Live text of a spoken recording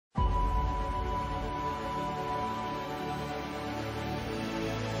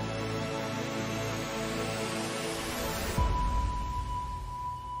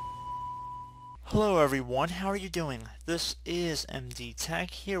Hello everyone, how are you doing? This is MD Tech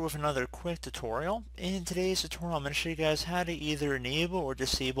here with another quick tutorial. In today's tutorial I'm going to show you guys how to either enable or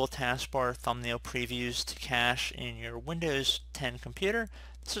disable taskbar thumbnail previews to cache in your Windows 10 computer.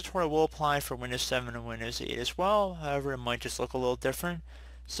 This tutorial will apply for Windows 7 and Windows 8 as well, however it might just look a little different.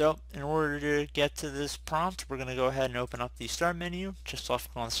 So in order to get to this prompt, we're going to go ahead and open up the start menu. Just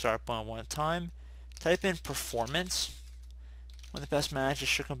left click on the start button one time. Type in performance. One of the best matches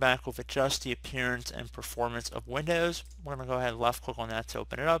should come back with adjust the appearance and performance of Windows. We're going to go ahead and left click on that to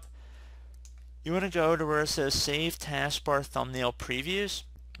open it up. You want to go to where it says save taskbar thumbnail previews,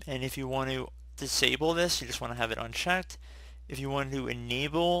 and if you want to disable this, you just want to have it unchecked. If you want to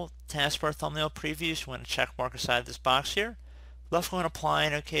enable taskbar thumbnail previews, you want to check mark aside this box here. Left click on apply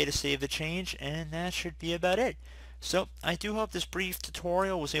and OK to save the change, and that should be about it. So I do hope this brief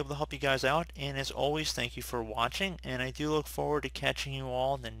tutorial was able to help you guys out, and as always thank you for watching, and I do look forward to catching you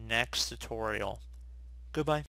all in the next tutorial. Goodbye.